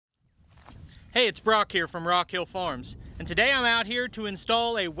Hey, it's Brock here from Rock Hill Farms, and today I'm out here to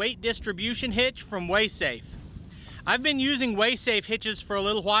install a weight distribution hitch from WaySafe. I've been using WaySafe hitches for a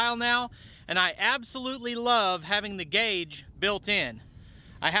little while now, and I absolutely love having the gauge built in.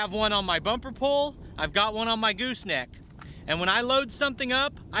 I have one on my bumper pull, I've got one on my gooseneck, and when I load something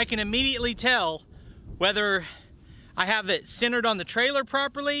up, I can immediately tell whether I have it centered on the trailer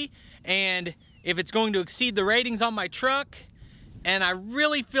properly and if it's going to exceed the ratings on my truck. And I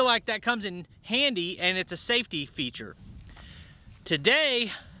really feel like that comes in handy, and it's a safety feature.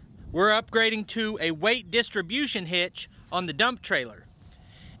 Today, we're upgrading to a weight distribution hitch on the dump trailer.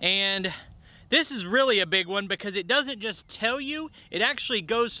 And this is really a big one because it doesn't just tell you, it actually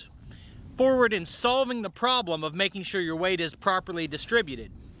goes forward in solving the problem of making sure your weight is properly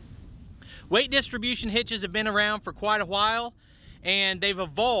distributed. Weight distribution hitches have been around for quite a while, and they've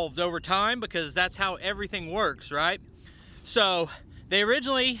evolved over time because that's how everything works, right? So they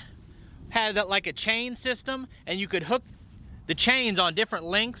originally had like a chain system, and you could hook the chains on different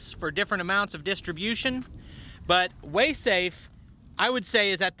lengths for different amounts of distribution. But WaySafe, I would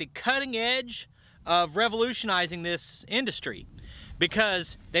say, is at the cutting edge of revolutionizing this industry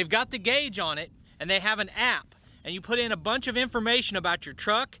because they've got the gauge on it and they have an app, and you put in a bunch of information about your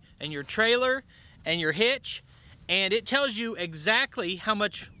truck and your trailer and your hitch, and it tells you exactly how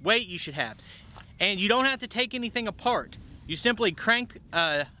much weight you should have. And you don't have to take anything apart. You simply crank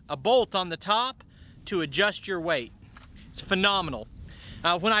a bolt on the top to adjust your weight. It's phenomenal.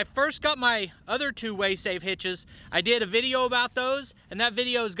 When I first got my other two WaySafe hitches, I did a video about those, and that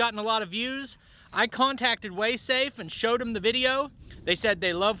video has gotten a lot of views. I contacted WaySafe and showed them the video. They said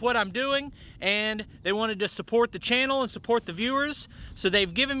they love what I'm doing, and they wanted to support the channel and support the viewers, so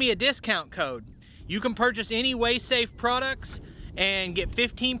they've given me a discount code. You can purchase any WaySafe products and get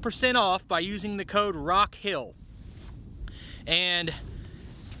 15% off by using the code ROCKHILL. And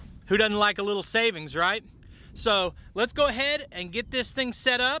who doesn't like a little savings, right? So let's go ahead and get this thing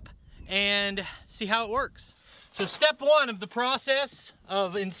set up and see how it works. So step one of the process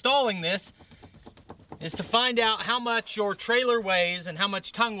of installing this is to find out how much your trailer weighs and how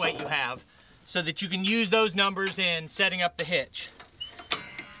much tongue weight you have so that you can use those numbers in setting up the hitch.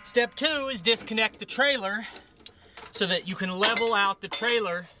 Step two is disconnect the trailer so that you can level out the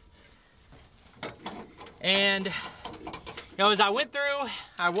trailer. And you know, as I went through,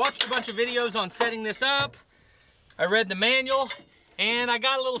 I watched a bunch of videos on setting this up. I read the manual, and I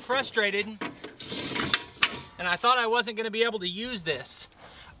got a little frustrated, and I thought I wasn't going to be able to use this.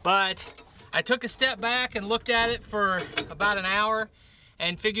 But I took a step back and looked at it for about an hour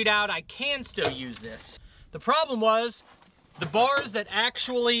and figured out I can still use this. The problem was the bars that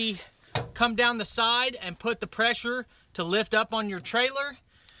actually come down the side and put the pressure to lift up on your trailer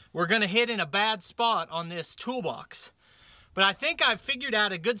were going to hit in a bad spot on this toolbox. But I think I've figured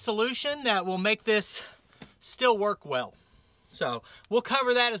out a good solution that will make this still work well. So we'll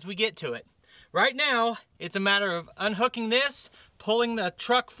cover that as we get to it. Right now, it's a matter of unhooking this, pulling the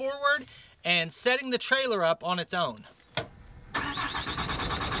truck forward, and setting the trailer up on its own.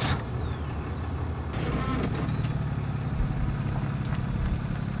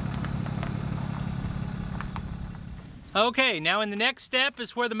 Okay, now in the next step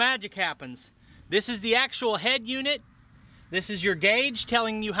is where the magic happens. This is the actual head unit. This is your gauge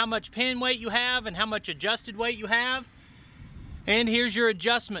telling you how much pin weight you have and how much adjusted weight you have. And here's your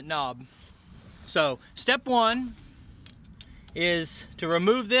adjustment knob. So step one is to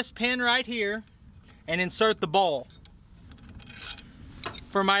remove this pin right here and insert the ball.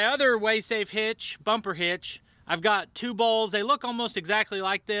 For my other WaySafe hitch, bumper hitch, I've got two balls. They look almost exactly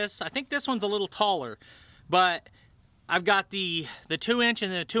like this. I think this one's a little taller, but I've got the 2-inch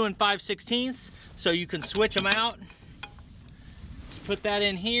and the 2 5/16, so you can switch them out. Put that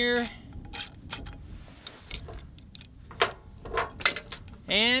in here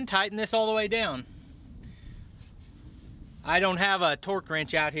and tighten this all the way down. I don't have a torque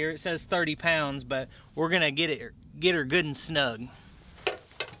wrench out here. It says 30 pounds, but we're gonna get her good and snug.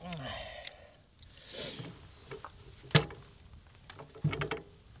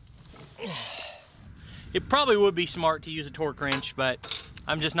 It probably would be smart to use a torque wrench, but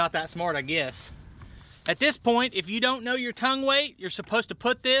I'm just not that smart, I guess. At this point, if you don't know your tongue weight, you're supposed to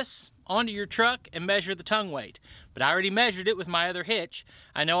put this onto your truck and measure the tongue weight. But I already measured it with my other hitch.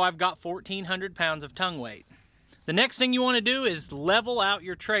 I know I've got 1,400 pounds of tongue weight. The next thing you want to do is level out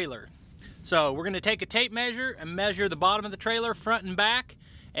your trailer. So we're going to take a tape measure and measure the bottom of the trailer, front and back,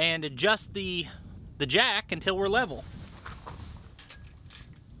 and adjust the jack until we're level.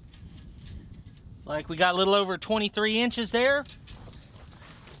 It's like we got a little over 23 inches there.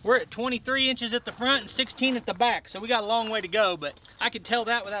 We're at 23 inches at the front and 16 at the back, so we got a long way to go, but I could tell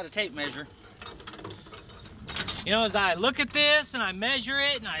that without a tape measure. You know, as I look at this and I measure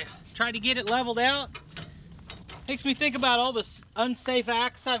it and I try to get it leveled out, it makes me think about all the unsafe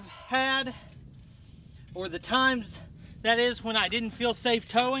acts I've had, or the times, that is, when I didn't feel safe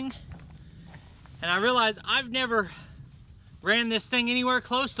towing. And I realize I've never ran this thing anywhere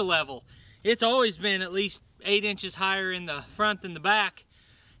close to level. It's always been at least 8 inches higher in the front than the back,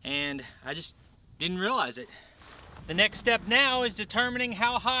 and I just didn't realize it. The next step now is determining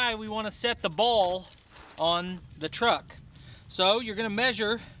how high we want to set the ball on the truck. So you're going to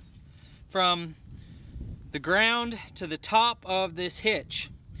measure from the ground to the top of this hitch.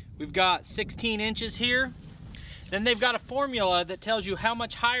 We've got 16 inches here. Then they've got a formula that tells you how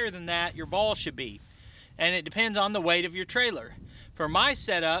much higher than that your ball should be. And it depends on the weight of your trailer. For my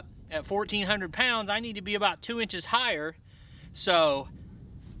setup at 1,400 pounds, I need to be about 2 inches higher. So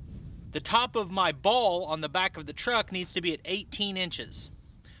the top of my ball on the back of the truck needs to be at 18 inches.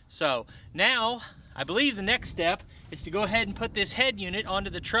 So now, I believe the next step is to go ahead and put this head unit onto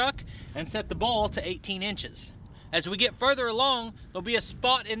the truck and set the ball to 18 inches. As we get further along, there'll be a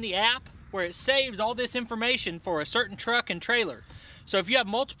spot in the app where it saves all this information for a certain truck and trailer. So if you have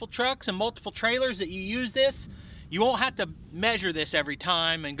multiple trucks and multiple trailers that you use this, you won't have to measure this every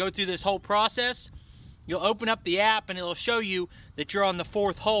time and go through this whole process. You'll open up the app and it'll show you that you're on the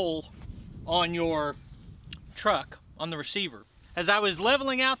 4th hole on your truck, on the receiver. As I was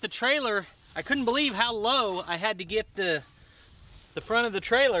leveling out the trailer, I couldn't believe how low I had to get the front of the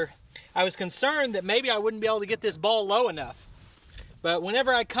trailer. I was concerned that maybe I wouldn't be able to get this ball low enough. But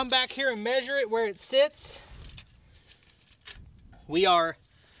whenever I come back here and measure it where it sits, we are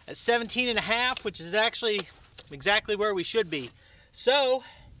at 17.5, which is actually exactly where we should be. So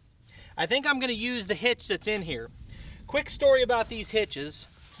I think I'm going to use the hitch that's in here. Quick story about these hitches.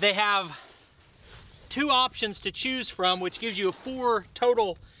 They have 2 options to choose from, which gives you 4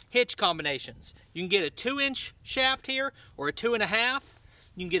 total hitch combinations. You can get a 2-inch shaft here, or a 2.5.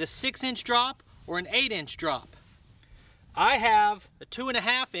 You can get a 6-inch drop or an 8-inch drop. I have a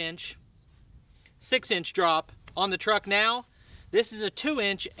 2.5-inch, 6-inch drop on the truck now. This is a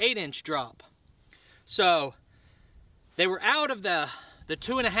 2-inch, 8-inch drop. So they were out of the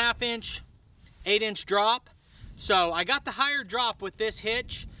 2.5-inch, 8-inch drop. So I got the higher drop with this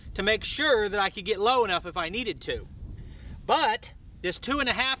hitch to make sure that I could get low enough if I needed to. But this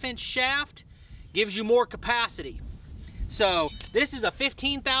 2.5-inch shaft gives you more capacity. So this is a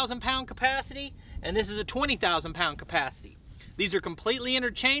 15,000 pound capacity and this is a 20,000 pound capacity. These are completely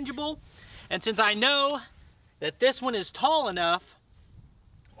interchangeable, and since I know that this one is tall enough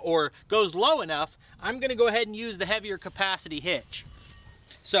or goes low enough, I'm going to go ahead and use the heavier capacity hitch.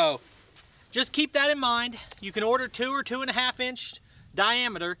 So just keep that in mind. You can order 2 or 2.5 inch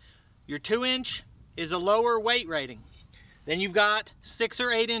diameter. Your 2-inch is a lower weight rating. Then you've got 6 or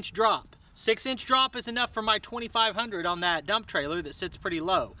 8-inch drop. 6-inch drop is enough for my 2,500 on that dump trailer that sits pretty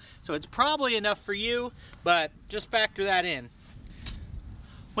low. So it's probably enough for you, but just factor that in.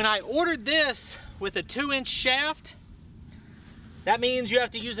 When I ordered this with a 2-inch shaft, that means you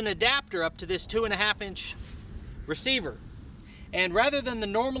have to use an adapter up to this 2.5-inch receiver. And rather than the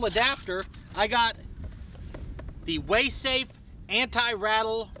normal adapter, I got the WaySafe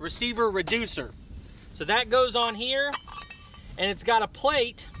anti-rattle receiver reducer. So that goes on here, and it's got a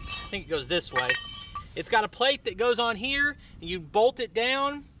plate. I think it goes this way. It's got a plate that goes on here, and you bolt it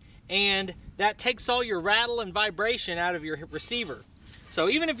down, and that takes all your rattle and vibration out of your receiver. So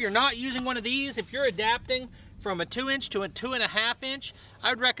even if you're not using one of these, if you're adapting from a 2-inch to a 2.5-inch, I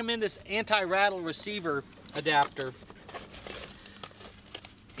would recommend this anti-rattle receiver adapter.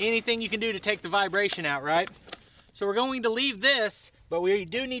 Anything you can do to take the vibration out, right? So we're going to leave this, but we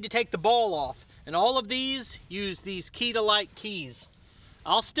do need to take the ball off. And all of these use these key-to-light keys.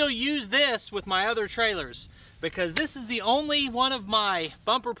 I'll still use this with my other trailers because this is the only one of my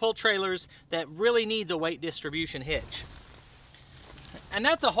bumper pull trailers that really needs a weight distribution hitch. And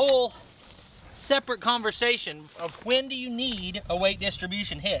that's a whole separate conversation of when do you need a weight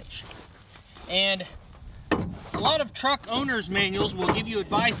distribution hitch. And a lot of truck owners' manuals will give you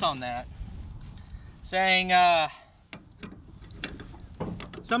advice on that, saying,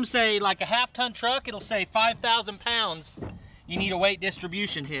 some say like a half-ton truck, it'll say 5,000 pounds, you need a weight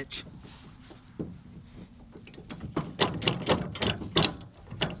distribution hitch.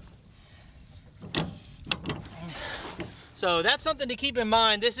 So that's something to keep in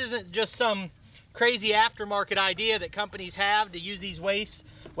mind. This isn't just some crazy aftermarket idea that companies have to use these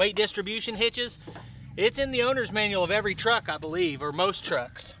weight distribution hitches. It's in the owner's manual of every truck, I believe, or most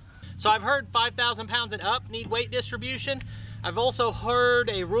trucks. So I've heard 5,000 pounds and up need weight distribution. I've also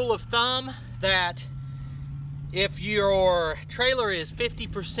heard a rule of thumb that if your trailer is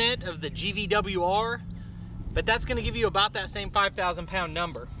 50% of the GVWR, but that's going to give you about that same 5,000 pound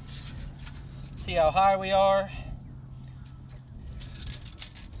number. See how high we are.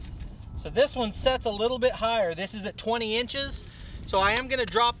 So this one sets a little bit higher. This is at 20 inches. So I am going to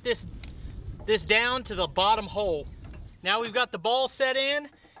drop this down to the bottom hole. Now we've got the ball set in,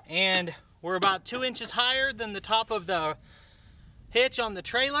 and we're about 2 inches higher than the top of the hitch on the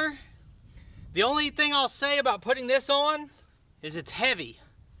trailer. The only thing I'll say about putting this on is it's heavy.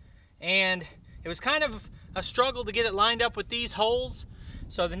 And it was kind of a struggle to get it lined up with these holes.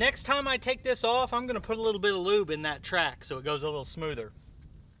 So the next time I take this off, I'm going to put a little bit of lube in that track so it goes a little smoother.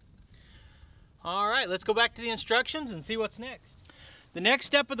 All right, let's go back to the instructions and see what's next. The next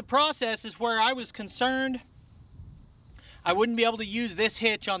step of the process is where I was concerned I wouldn't be able to use this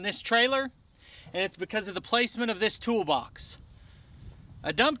hitch on this trailer, and it's because of the placement of this toolbox.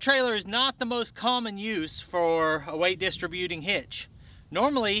 A dump trailer is not the most common use for a weight distributing hitch.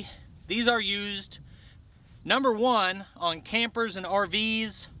 Normally, these are used, number one, on campers and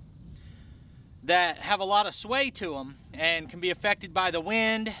RVs that have a lot of sway to them and can be affected by the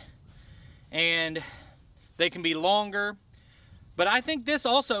wind, and they can be longer. But I think this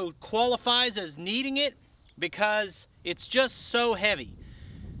also qualifies as needing it because it's just so heavy.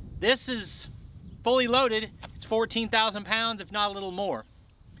 This is fully loaded. It's 14,000 pounds, if not a little more.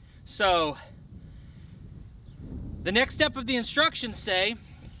 So the next step of the instructions say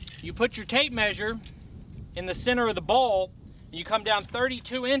you put your tape measure in the center of the ball, and you come down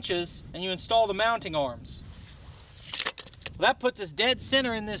 32 inches and you install the mounting arms. Well, that puts us dead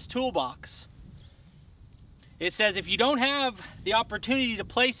center in this toolbox. It says if you don't have the opportunity to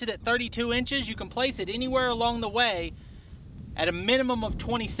place it at 32 inches, you can place it anywhere along the way at a minimum of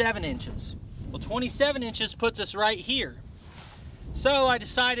 27 inches. Well, 27 inches puts us right here. So I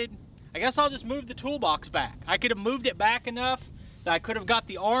decided, I guess I'll just move the toolbox back. I could have moved it back enough that I could have got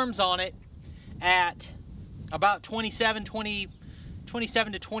the arms on it at about 27 to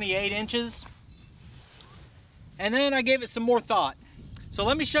 28 inches. And then I gave it some more thought. So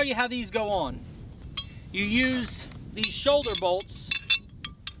let me show you how these go on. You use these shoulder bolts,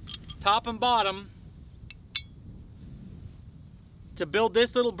 top and bottom, to build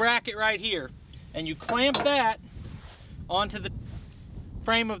this little bracket right here. And you clamp that onto the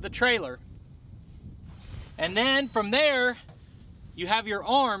frame of the trailer. And then from there, you have your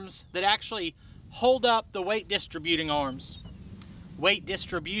arms that actually hold up the weight distributing arms. Weight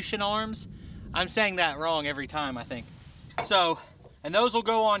distribution arms. I'm saying that wrong every time, I think. So, and those will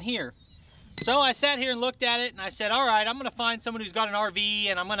go on here. So I sat here and looked at it and I said, all right, I'm gonna find someone who's got an RV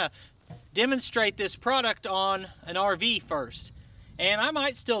and I'm gonna demonstrate this product on an RV first. And I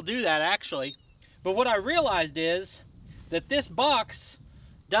might still do that actually. But what I realized is that this box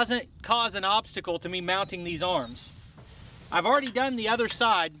doesn't cause an obstacle to me mounting these arms. I've already done the other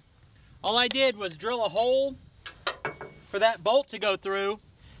side. All I did was drill a hole for that bolt to go through,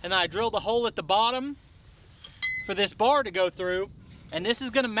 and then I drilled a hole at the bottom for this bar to go through, and this is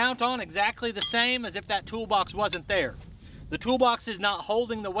going to mount on exactly the same as if that toolbox wasn't there. The toolbox is not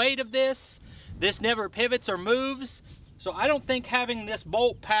holding the weight of this. This never pivots or moves, so I don't think having this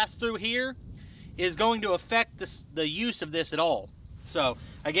bolt pass through here is going to affect the use of this at all. So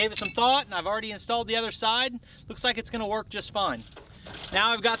I gave it some thought and I've already installed the other side. Looks like it's going to work just fine. Now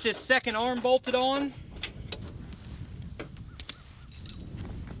I've got this second arm bolted on.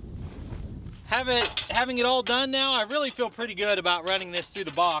 Having it all done now, I really feel pretty good about running this through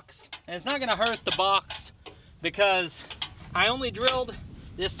the box. And it's not going to hurt the box because I only drilled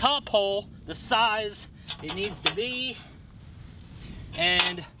this top hole the size it needs to be.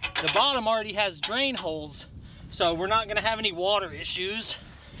 And the bottom already has drain holes. So we're not going to have any water issues.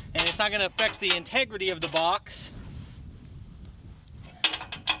 And it's not going to affect the integrity of the box.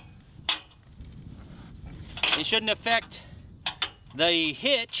 It shouldn't affect the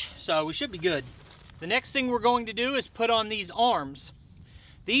hitch, so we should be good. The next thing we're going to do is put on these arms.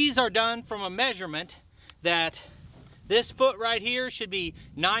 These are done from a measurement that this foot right here should be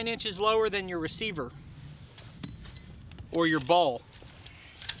 9 inches lower than your receiver or your ball.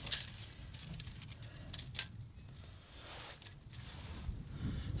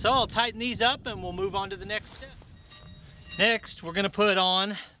 So I'll tighten these up and we'll move on to the next step. Next, we're going to put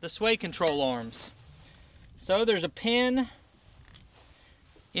on the sway control arms. So there's a pin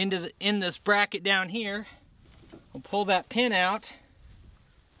in this bracket down here. We'll pull that pin out,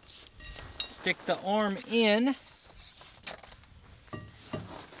 stick the arm in,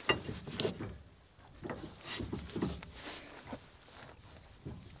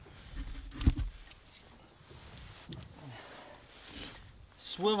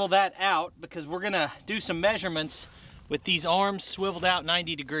 swivel that out because we're going to do some measurements with these arms swiveled out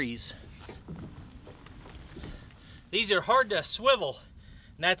 90 degrees. These are hard to swivel,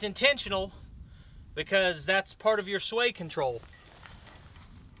 and that's intentional because that's part of your sway control.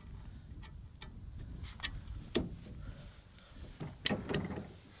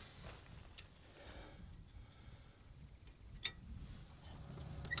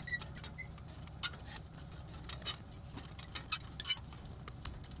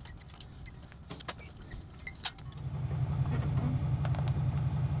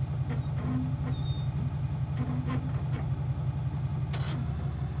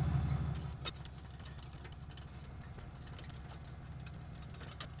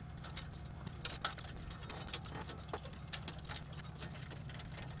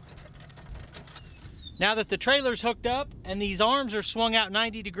 Now that the trailer's hooked up and these arms are swung out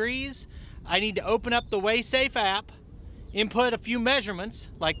 90 degrees, I need to open up the WaySafe app, input a few measurements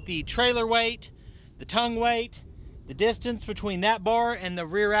like the trailer weight, the tongue weight, the distance between that bar and the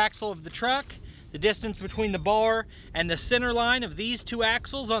rear axle of the truck, the distance between the bar and the center line of these two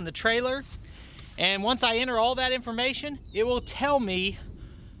axles on the trailer. And once I enter all that information, it will tell me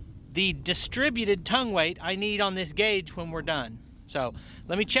the distributed tongue weight I need on this gauge when we're done. So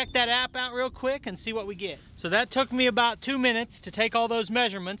let me check that app out real quick and see what we get. So that took me about 2 minutes to take all those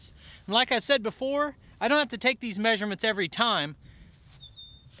measurements. And like I said before, I don't have to take these measurements every time.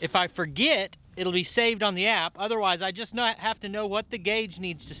 If I forget, it'll be saved on the app. Otherwise, I just have to know what the gauge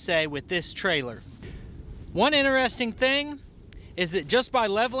needs to say with this trailer. One interesting thing is that just by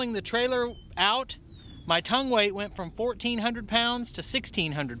leveling the trailer out, my tongue weight went from 1,400 pounds to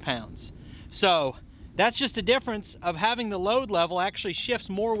 1,600 pounds. So that's just a difference of having the load level actually shifts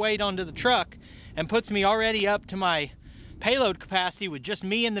more weight onto the truck and puts me already up to my payload capacity with just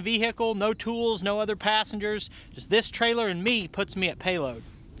me in the vehicle, no tools, no other passengers, just this trailer and me puts me at payload.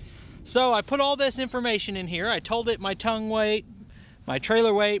 So I put all this information in here. I told it my tongue weight, my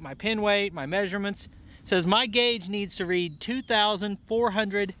trailer weight, my pin weight, my measurements. It says my gauge needs to read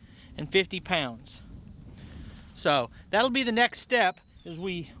 2,450 pounds. So that'll be the next step. Is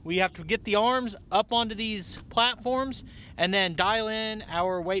we have to get the arms up onto these platforms and then dial in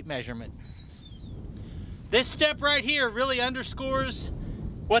our weight measurement. This step right here really underscores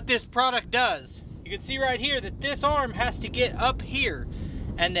what this product does. You can see right here that this arm has to get up here,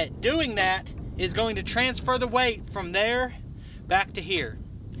 and that doing that is going to transfer the weight from there back to here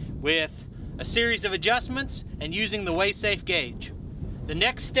with a series of adjustments and using the WaySafe gauge. The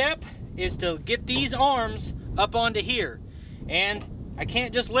next step is to get these arms up onto here, and I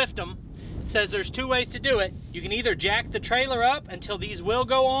can't just lift them. It says there's two ways to do it. You can either jack the trailer up until these will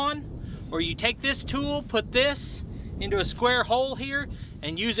go on, or you take this tool, put this into a square hole here,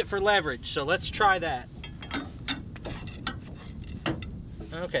 and use it for leverage. So let's try that.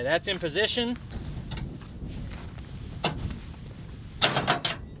 Okay, that's in position.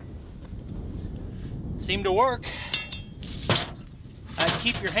 Seemed to work.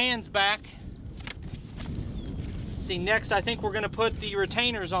 Keep your hands back. See, next I think we're going to put the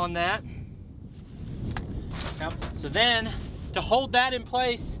retainers on that. Yep. So then to hold that in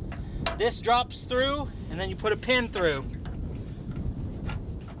place, this drops through and then you put a pin through.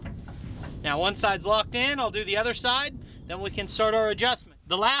 Now one side's locked in, I'll do the other side, then we can start our adjustment.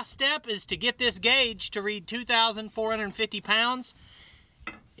 The last step is to get this gauge to read 2,450 pounds.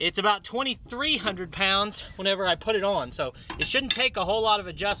 It's about 2,300 pounds whenever I put it on, so it shouldn't take a whole lot of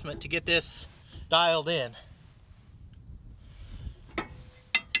adjustment to get this dialed in.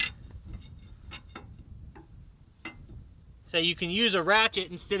 So you can use a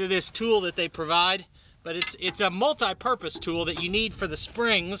ratchet instead of this tool that they provide, but it's a multi-purpose tool that you need for the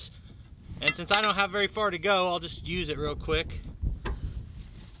springs. And since I don't have very far to go, I'll just use it real quick.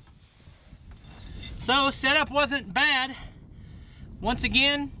 So setup wasn't bad. Once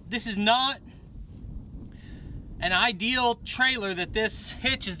again, this is not an ideal trailer that this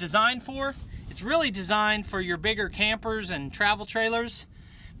hitch is designed for. It's really designed for your bigger campers and travel trailers,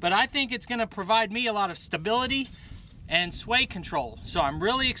 but I think it's going to provide me a lot of stability and sway control. So I'm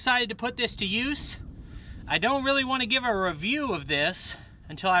really excited to put this to use. I don't really want to give a review of this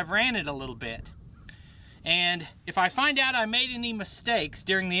until I've ran it a little bit. And if I find out I made any mistakes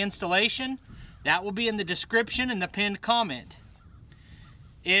during the installation, that will be in the description and the pinned comment.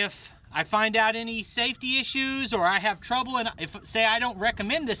 If I find out any safety issues or I have trouble, and if say I don't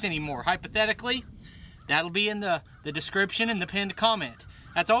recommend this anymore, hypothetically, that'll be in the description and the pinned comment.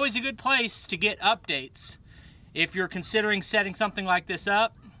 That's always a good place to get updates if you're considering setting something like this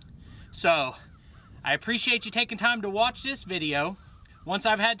up. So I appreciate you taking time to watch this video. Once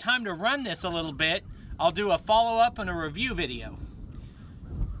I've had time to run this a little bit, I'll do a follow-up and a review video.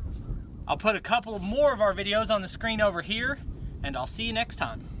 I'll put a couple more of our videos on the screen over here, and I'll see you next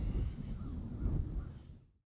time.